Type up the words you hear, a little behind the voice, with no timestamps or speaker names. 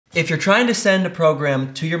If you're trying to send a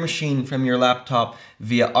program to your machine from your laptop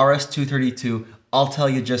via RS232, I'll tell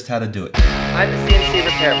you just how to do it. I'm the CNC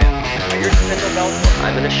repairman. Are you a spindle belt?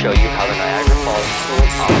 I'm going to show you how the Niagara Falls tool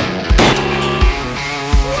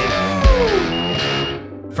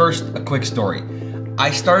operates. First, a quick story.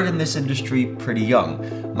 I started in this industry pretty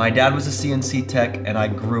young. My dad was a CNC tech and I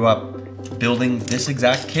grew up building this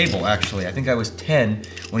exact cable actually. I think I was 10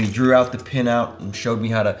 when he drew out the pin out and showed me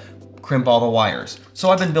how to crimp all the wires. So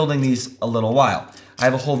I've been building these a little while. I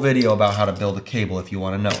have a whole video about how to build a cable if you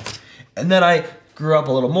want to know. And then I grew up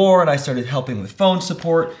a little more and I started helping with phone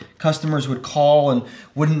support. Customers would call and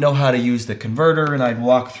wouldn't know how to use the converter, and I'd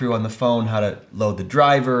walk through on the phone how to load the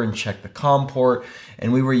driver and check the COM port.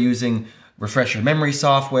 And we were using refresh your memory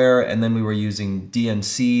software, and then we were using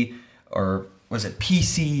DNC, or was it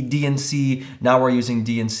PC, DNC? Now we're using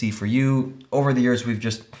DNC for you. Over the years, we've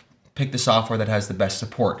just picked the software that has the best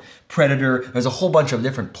support. Predator, there's a whole bunch of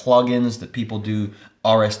different plugins that people do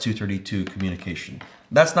RS232 communication.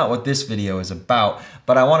 That's not what this video is about,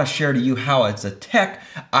 but I want to share to you how, as a tech,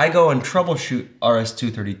 I go and troubleshoot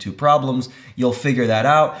RS232 problems. You'll figure that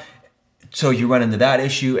out, so you run into that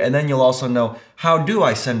issue, and then you'll also know, how do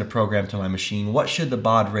I send a program to my machine? What should the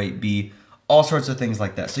baud rate be? All sorts of things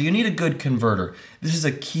like that. So you need a good converter. This is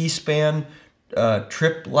a keyspan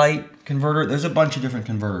trip light converter. There's a bunch of different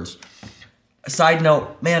converters. Side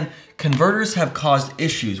note, man, converters have caused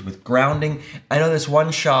issues with grounding. I know this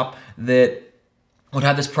one shop that would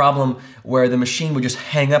have this problem where the machine would just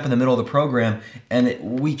hang up in the middle of the program, and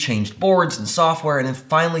we changed boards and software and then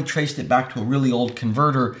finally traced it back to a really old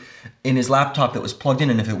converter in his laptop that was plugged in,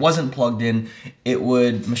 and if it wasn't plugged in,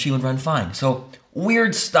 machine would run fine. So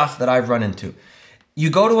weird stuff that I've run into.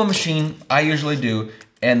 You go to a machine, I usually do,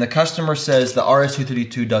 and the customer says the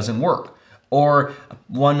RS232 doesn't work. Or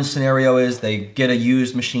one scenario is they get a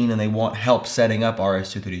used machine and they want help setting up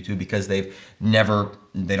RS232 because they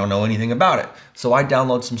don't know anything about it. So I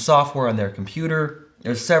download some software on their computer.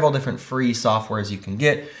 There's several different free softwares you can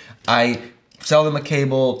get. I sell them a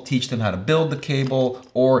cable, teach them how to build the cable,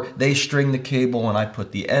 or they string the cable and I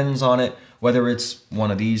put the ends on it. Whether it's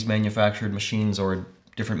one of these manufactured machines or a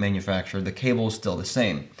different manufacturer, the cable is still the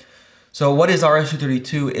same. So what is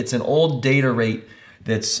RS232? It's an old data rate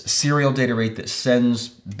that's serial data rate that sends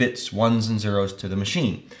bits, ones and zeros to the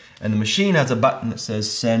machine. And the machine has a button that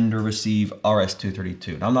says send or receive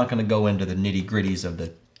RS232. Now, I'm not gonna go into the nitty gritties of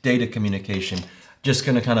the data communication, just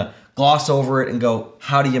gonna kind of gloss over it and go,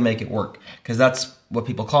 how do you make it work? Because that's what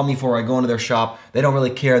people call me for. I go into their shop, they don't really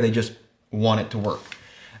care, they just want it to work.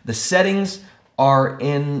 The settings are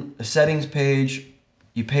in the settings page.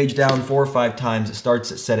 You page down 4 or 5 times, it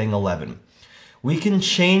starts at setting 11. We can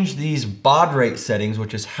change these baud rate settings,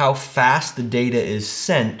 which is how fast the data is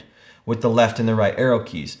sent, with the left and the right arrow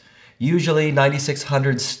keys. Usually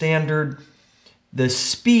 9600 standard. The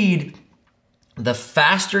speed, the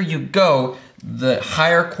faster you go, the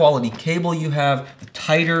higher quality cable you have, the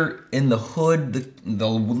tighter in the hood the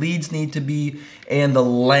leads need to be, and the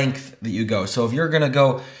length that you go. So if you're gonna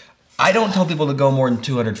go, I don't tell people to go more than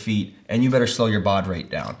 200 feet, and you better slow your baud rate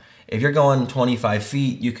down. If you're going 25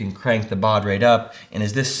 feet, you can crank the baud rate up. And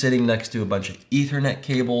is this sitting next to a bunch of Ethernet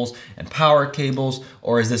cables and power cables,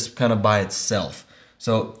 or is this kind of by itself?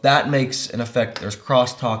 So that makes an effect. There's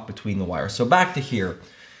crosstalk between the wires. So back to here.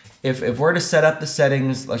 If we're to set up the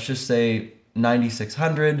settings, let's just say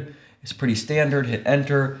 9600, it's pretty standard, hit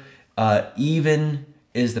enter. Even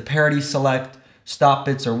is the parity select, stop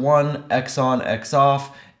bits are 1, X on, X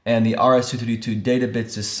off, and the RS232 data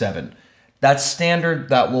bits is 7. That's standard,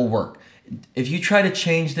 that will work. If you try to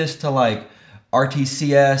change this to like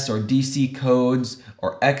RTCS or DC codes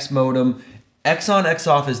or X modem, X on, X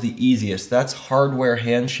off is the easiest. That's hardware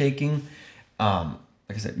handshaking. Like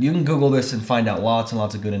I said, you can Google this and find out lots and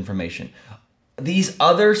lots of good information. These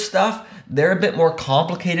other stuff, they're a bit more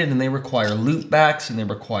complicated and they require loopbacks and they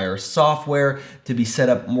require software to be set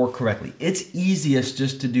up more correctly. It's easiest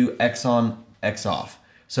just to do X on, X off.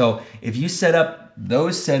 So if you set up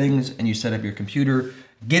those settings and you set up your computer,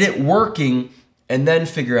 get it working, and then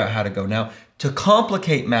figure out how to go. Now, to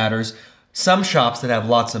complicate matters, some shops that have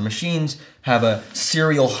lots of machines have a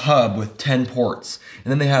serial hub with 10 ports,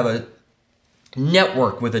 and then they have a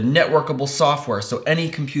network with a networkable software so any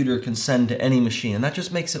computer can send to any machine, and that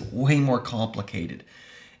just makes it way more complicated.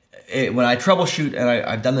 When I troubleshoot, and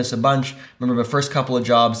I've done this a bunch, remember my first couple of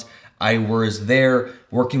jobs, I was there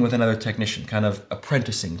working with another technician, kind of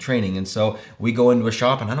apprenticing, training. And so we go into a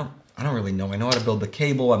shop and I don't really know. I know how to build the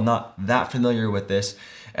cable. I'm not that familiar with this.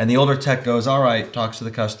 And the older tech goes, all right, talks to the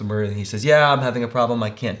customer and he says, yeah, I'm having a problem. I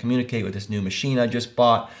can't communicate with this new machine I just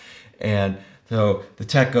bought. And so the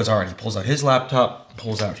tech goes, all right, he pulls out his laptop,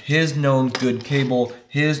 pulls out his known good cable,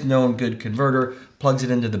 his known good converter, plugs it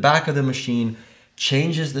into the back of the machine,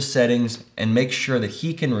 changes the settings, and makes sure that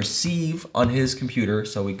he can receive on his computer.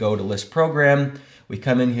 So we go to list program, we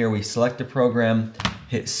come in here, we select a program,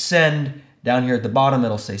 hit send. Down here at the bottom,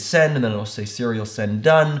 it'll say send, and then it'll say serial send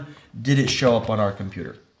done. Did it show up on our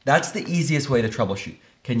computer? That's the easiest way to troubleshoot.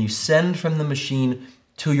 Can you send from the machine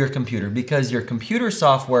to your computer? Because your computer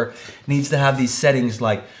software needs to have these settings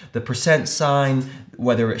like the %,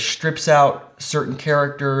 whether it strips out certain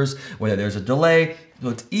characters, whether there's a delay. So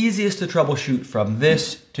it's easiest to troubleshoot from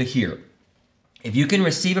this to here. If you can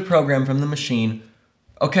receive a program from the machine,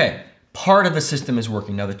 okay, part of the system is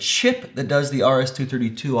working. Now the chip that does the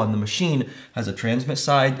RS232 on the machine has a transmit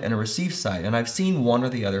side and a receive side, and I've seen one or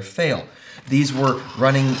the other fail. These were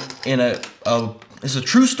running in it's a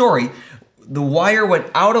true story. The wire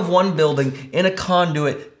went out of one building in a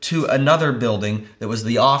conduit to another building that was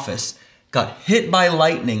the office, got hit by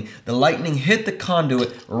lightning. The lightning hit the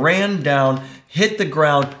conduit, ran down, hit the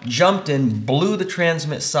ground, jumped in, blew the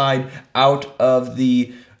transmit side out of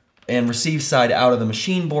the and receive side out of the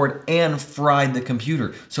machine board, and fried the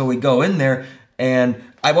computer. So we go in there, and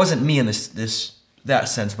I wasn't me in that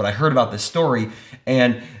sense, but I heard about this story,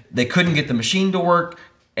 and they couldn't get the machine to work,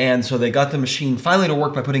 and so they got the machine finally to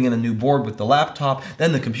work by putting in a new board with the laptop.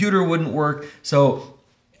 Then the computer wouldn't work. So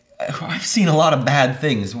I've seen a lot of bad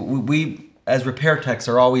things. We as repair techs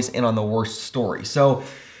are always in on the worst story. So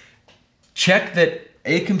check that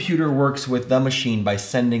a computer works with the machine by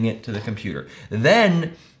sending it to the computer.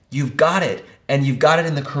 Then you've got it, and you've got it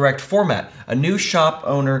in the correct format. A new shop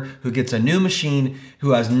owner who gets a new machine,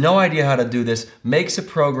 who has no idea how to do this, makes a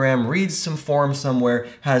program, reads some form somewhere,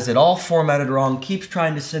 has it all formatted wrong, keeps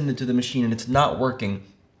trying to send it to the machine, and it's not working.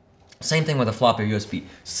 Same thing with a floppy or USB.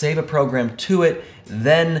 Save a program to it,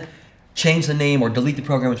 then change the name or delete the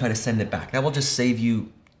program and try to send it back. That will just save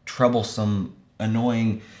you troublesome,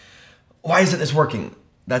 annoying, why isn't this working?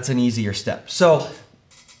 That's an easier step. So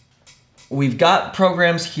we've got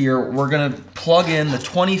programs here. We're gonna plug in the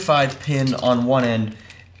 25 pin on one end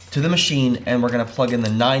to the machine, and we're gonna plug in the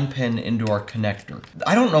 9 pin into our connector.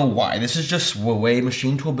 I don't know why. This is just the way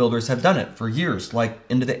machine tool builders have done it for years. Like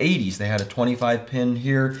into the 80s, they had a 25 pin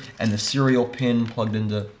here and the serial pin plugged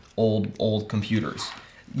into old computers.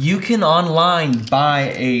 You can online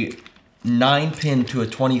buy a 9 pin to a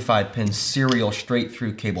 25 pin serial straight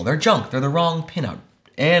through cable. They're junk, they're the wrong pin out.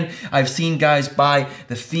 And I've seen guys buy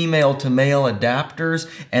the female to male adapters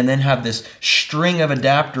and then have this string of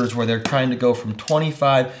adapters where they're trying to go from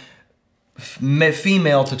 25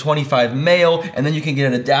 female to 25 male, and then you can get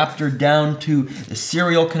an adapter down to the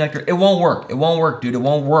serial connector. It won't work. It won't work, dude. It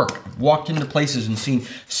won't work. I've walked into places and seen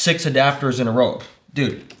 6 adapters in a row.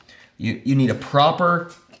 Dude, you need a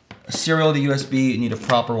proper serial to USB. You need a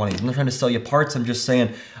proper one. I'm not trying to sell you parts. I'm just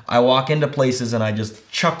saying I walk into places and I just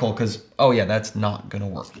chuckle because, oh yeah, that's not gonna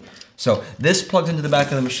work. So this plugs into the back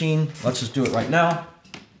of the machine. Let's just do it right now.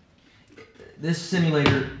 This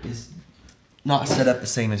simulator is not set up the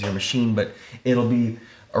same as your machine, but it'll be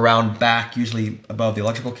around back, usually above the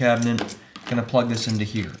electrical cabinet. Gonna plug this into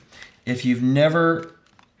here. If you've never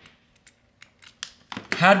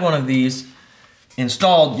had one of these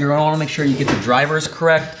installed, you're gonna wanna make sure you get the drivers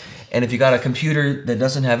correct. And if you got a computer that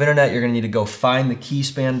doesn't have internet, you're gonna need to go find the key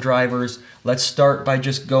span drivers. Let's start by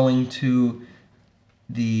just going to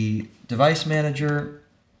the device manager,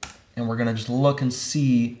 and we're gonna just look and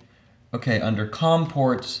see, okay, under COM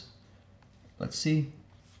ports, let's see.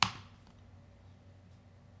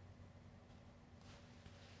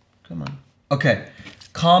 Come on. Okay,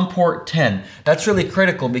 COM port 10. That's really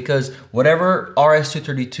critical because whatever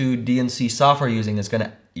RS232 DNC software you're using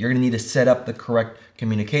you're gonna need to set up the correct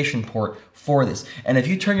communication port for this. And if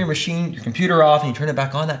you turn your computer off and you turn it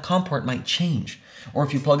back on, that COM port might change. Or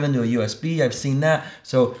if you plug it into a USB, I've seen that.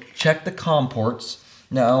 So check the COM ports.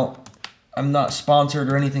 Now, I'm not sponsored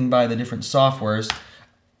or anything by the different softwares.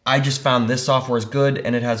 I just found this software is good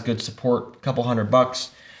and it has good support, a couple $100.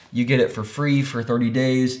 You get it for free for 30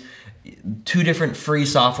 days. 2 different free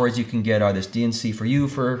softwares you can get are this DNC for you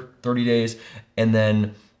for 30 days and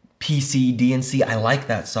then PC DNC. I like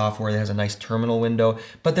that software. It has a nice terminal window,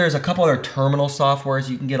 but there's a couple other terminal softwares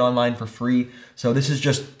you can get online for free. So this is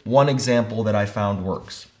just one example that I found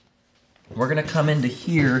works. We're gonna come into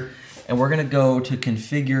here and we're gonna go to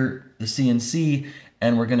configure the CNC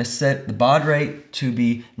and we're gonna set the baud rate to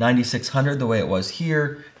be 9600 the way it was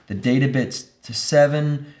here, the data bits to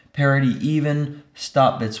 7, parity even,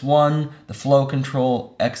 stop bits 1, the flow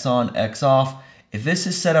control X on, X off. If this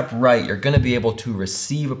is set up right, you're gonna be able to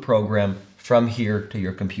receive a program from here to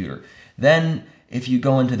your computer. Then If you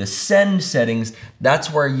go into the send settings,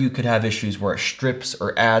 that's where you could have issues where it strips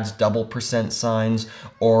or adds double % signs,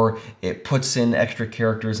 or it puts in extra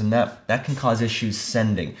characters, and that can cause issues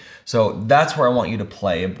sending. So that's where I want you to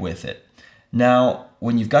play with it. Now,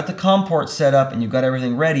 when you've got the COM port set up and you've got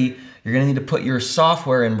everything ready, you're gonna need to put your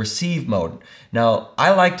software in receive mode. Now,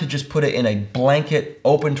 I like to just put it in a blanket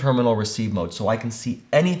open terminal receive mode so I can see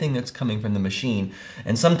anything that's coming from the machine.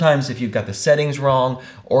 And sometimes if you've got the settings wrong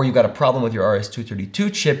or you've got a problem with your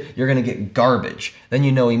RS232 chip, you're gonna get garbage. Then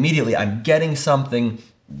you know immediately I'm getting something,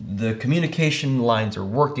 the communication lines are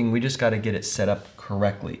working, we just gotta get it set up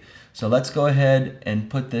correctly. So let's go ahead and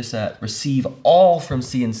put this at receive all from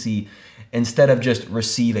CNC instead of just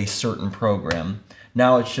receive a certain program.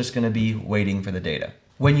 Now it's just gonna be waiting for the data.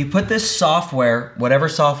 When you put this software, whatever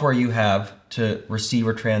software you have to receive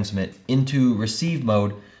or transmit, into receive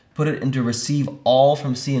mode, put it into receive all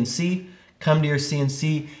from CNC, come to your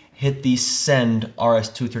CNC, hit the send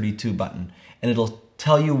RS232 button, and it'll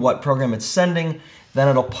tell you what program it's sending, then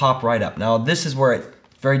it'll pop right up. Now this is where it's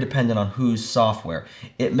very dependent on whose software.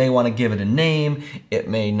 It may want to give it a name, it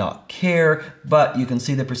may not care, but you can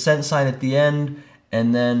see the % sign at the end.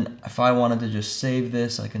 And then if I wanted to just save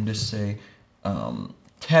this, I can just say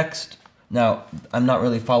text. Now, I'm not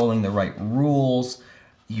really following the right rules.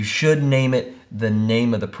 You should name it the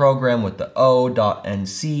name of the program with the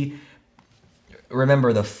o.nc.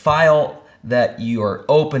 Remember, the file that you are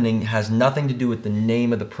opening has nothing to do with the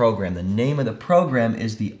name of the program. The name of the program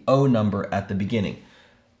is the O number at the beginning.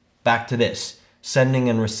 Back to this, sending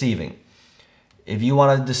and receiving. If you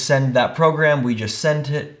wanted to send that program, we just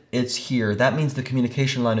sent it. It's here. That means the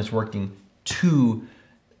communication line is working to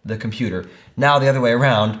the computer. Now the other way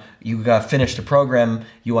around, you got finished a program,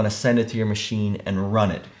 you want to send it to your machine and run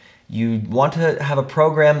it. You want to have a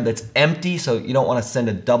program that's empty, so you don't want to send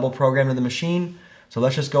a double program to the machine. So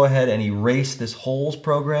let's just go ahead and erase this holes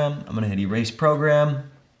program. I'm going to hit erase program.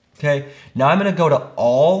 Okay. Now I'm going to go to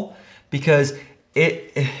all because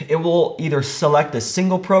it will either select a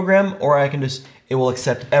single program or it will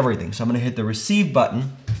accept everything. So I'm going to hit the receive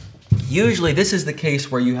button. Usually this is the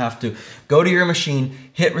case where you have to go to your machine,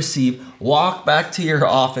 hit receive, walk back to your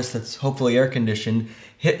office that's hopefully air conditioned,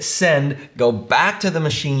 hit send, go back to the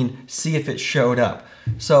machine, see if it showed up.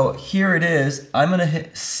 So here it is. I'm going to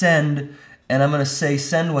hit send and I'm going to say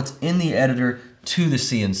send what's in the editor to the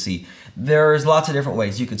CNC. There's lots of different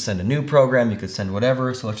ways. You could send a new program, you could send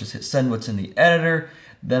whatever. So let's just hit send what's in the editor.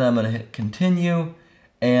 Then I'm going to hit continue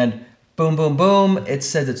and boom, boom, boom. It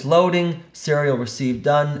says it's loading, serial received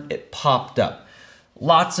done. It popped up.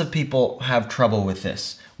 Lots of people have trouble with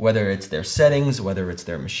this, whether it's their settings, whether it's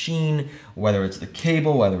their machine, whether it's the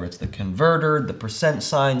cable, whether it's the converter, the %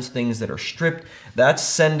 signs, things that are stripped. That's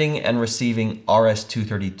sending and receiving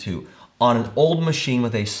RS232 on an old machine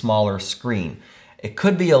with a smaller screen. It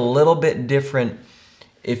could be a little bit different.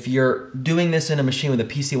 If you're doing this in a machine with a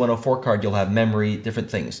PC104 card, you'll have memory,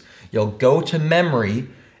 different things. You'll go to memory,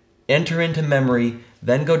 enter into memory,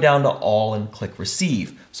 then go down to all and click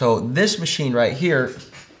receive. So this machine right here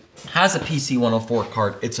has a PC104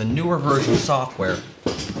 card. It's a newer version of software.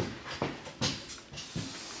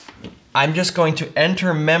 I'm just going to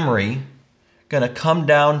enter memory, gonna come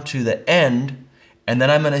down to the end, and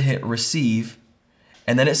then I'm gonna hit receive,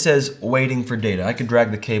 and then it says waiting for data. I could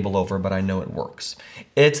drag the cable over, but I know it works.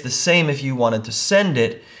 It's the same if you wanted to send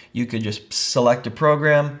it. You could just select a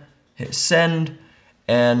program, hit send,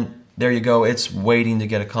 and there you go. It's waiting to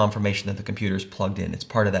get a confirmation that the computer is plugged in. It's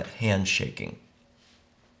part of that handshaking.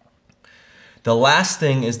 The last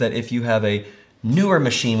thing is that if you have a newer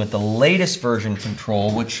machine with the latest version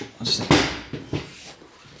control, which, let's see,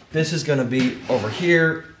 this is going to be over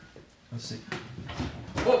here. Let's see.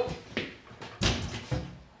 Whoa.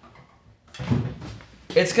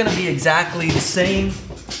 It's going to be exactly the same.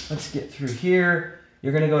 Let's get through here.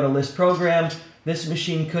 You're going to go to list program. This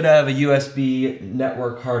machine could have a USB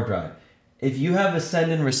network hard drive. If you have the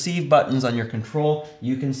send and receive buttons on your control,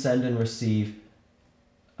 you can send and receive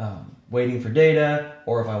waiting for data,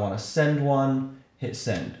 or if I want to send one, hit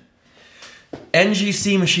send.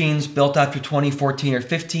 NGC machines built after 2014 or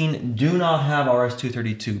 15 do not have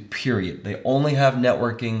RS232, period. They only have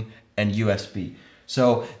networking and USB.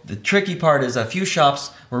 So the tricky part is a few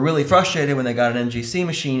shops were really frustrated when they got an NGC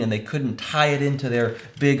machine and they couldn't tie it into their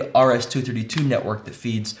big RS232 network that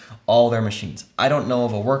feeds all their machines. I don't know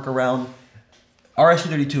of a workaround.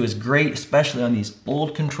 RS232 is great, especially on these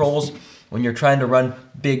old controls. When you're trying to run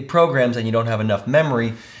big programs and you don't have enough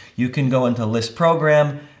memory, you can go into list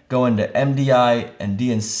program, go into MDI and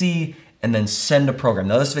DNC, and then send a program.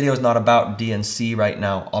 Now this video is not about DNC right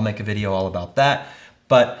now. I'll make a video all about that,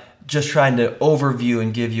 but just trying to overview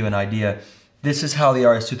and give you an idea. This is how the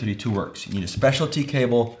RS232 works. You need a specialty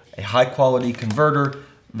cable, a high quality converter,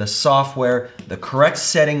 the software, the correct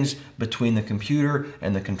settings between the computer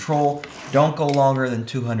and the control. Don't go longer than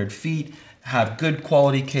 200 feet. Have good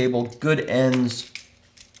quality cable, good ends,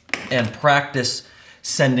 and practice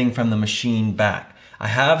sending from the machine back. I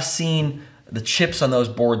have seen the chips on those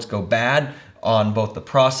boards go bad on both the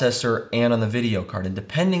processor and on the video card. And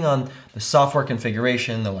depending on the software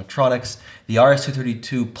configuration, the electronics, the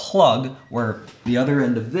RS232 plug, where the other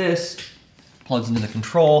end of this plugs into the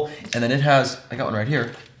control, and then it has, I got one right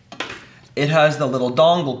here, it has the little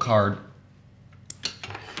dongle card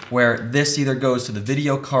where this either goes to the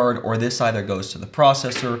video card or this either goes to the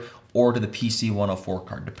processor or to the PC104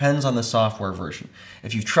 card. Depends on the software version.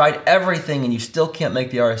 If you've tried everything and you still can't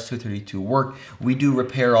make the RS232 work, we do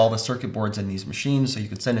repair all the circuit boards in these machines, so you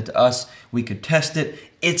could send it to us, we could test it.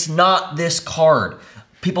 It's not this card.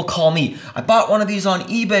 People call me, I bought one of these on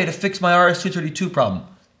eBay to fix my RS232 problem.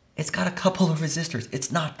 It's got a couple of resistors.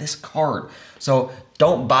 It's not this card. So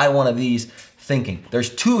don't buy one of these thinking. There's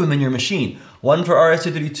two of them in your machine. One for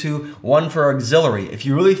RS232, one for auxiliary. If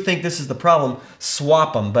you really think this is the problem,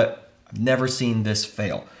 swap them, but I've never seen this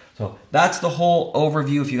fail. So that's the whole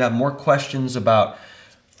overview. If you have more questions about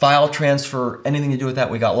file transfer, anything to do with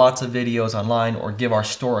that, we got lots of videos online, or give our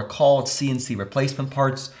store a call. It's CNC Replacement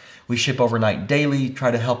Parts. We ship overnight daily,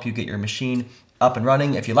 try to help you get your machine up and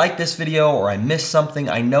running. If you like this video or I missed something,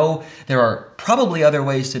 I know there are probably other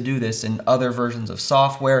ways to do this in other versions of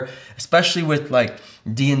software, especially with like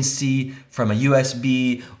DNC from a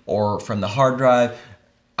USB or from the hard drive.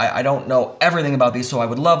 I don't know everything about these, so I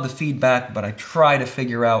would love the feedback, but I try to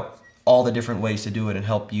figure out all the different ways to do it and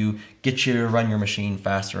help you get you to run your machine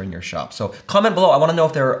faster in your shop. So comment below. I want to know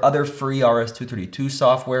if there are other free RS232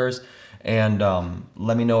 softwares, and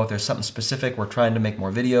let me know if there's something specific. We're trying to make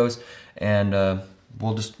more videos, and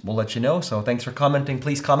we'll let you know. So thanks for commenting.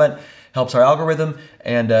 Please comment, helps our algorithm.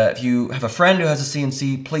 And if you have a friend who has a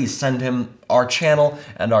CNC, please send him our channel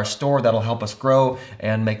and our store. That'll help us grow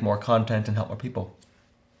and make more content and help more people.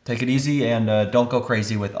 Take it easy, and don't go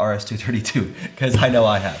crazy with RS232, because I know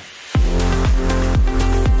I have.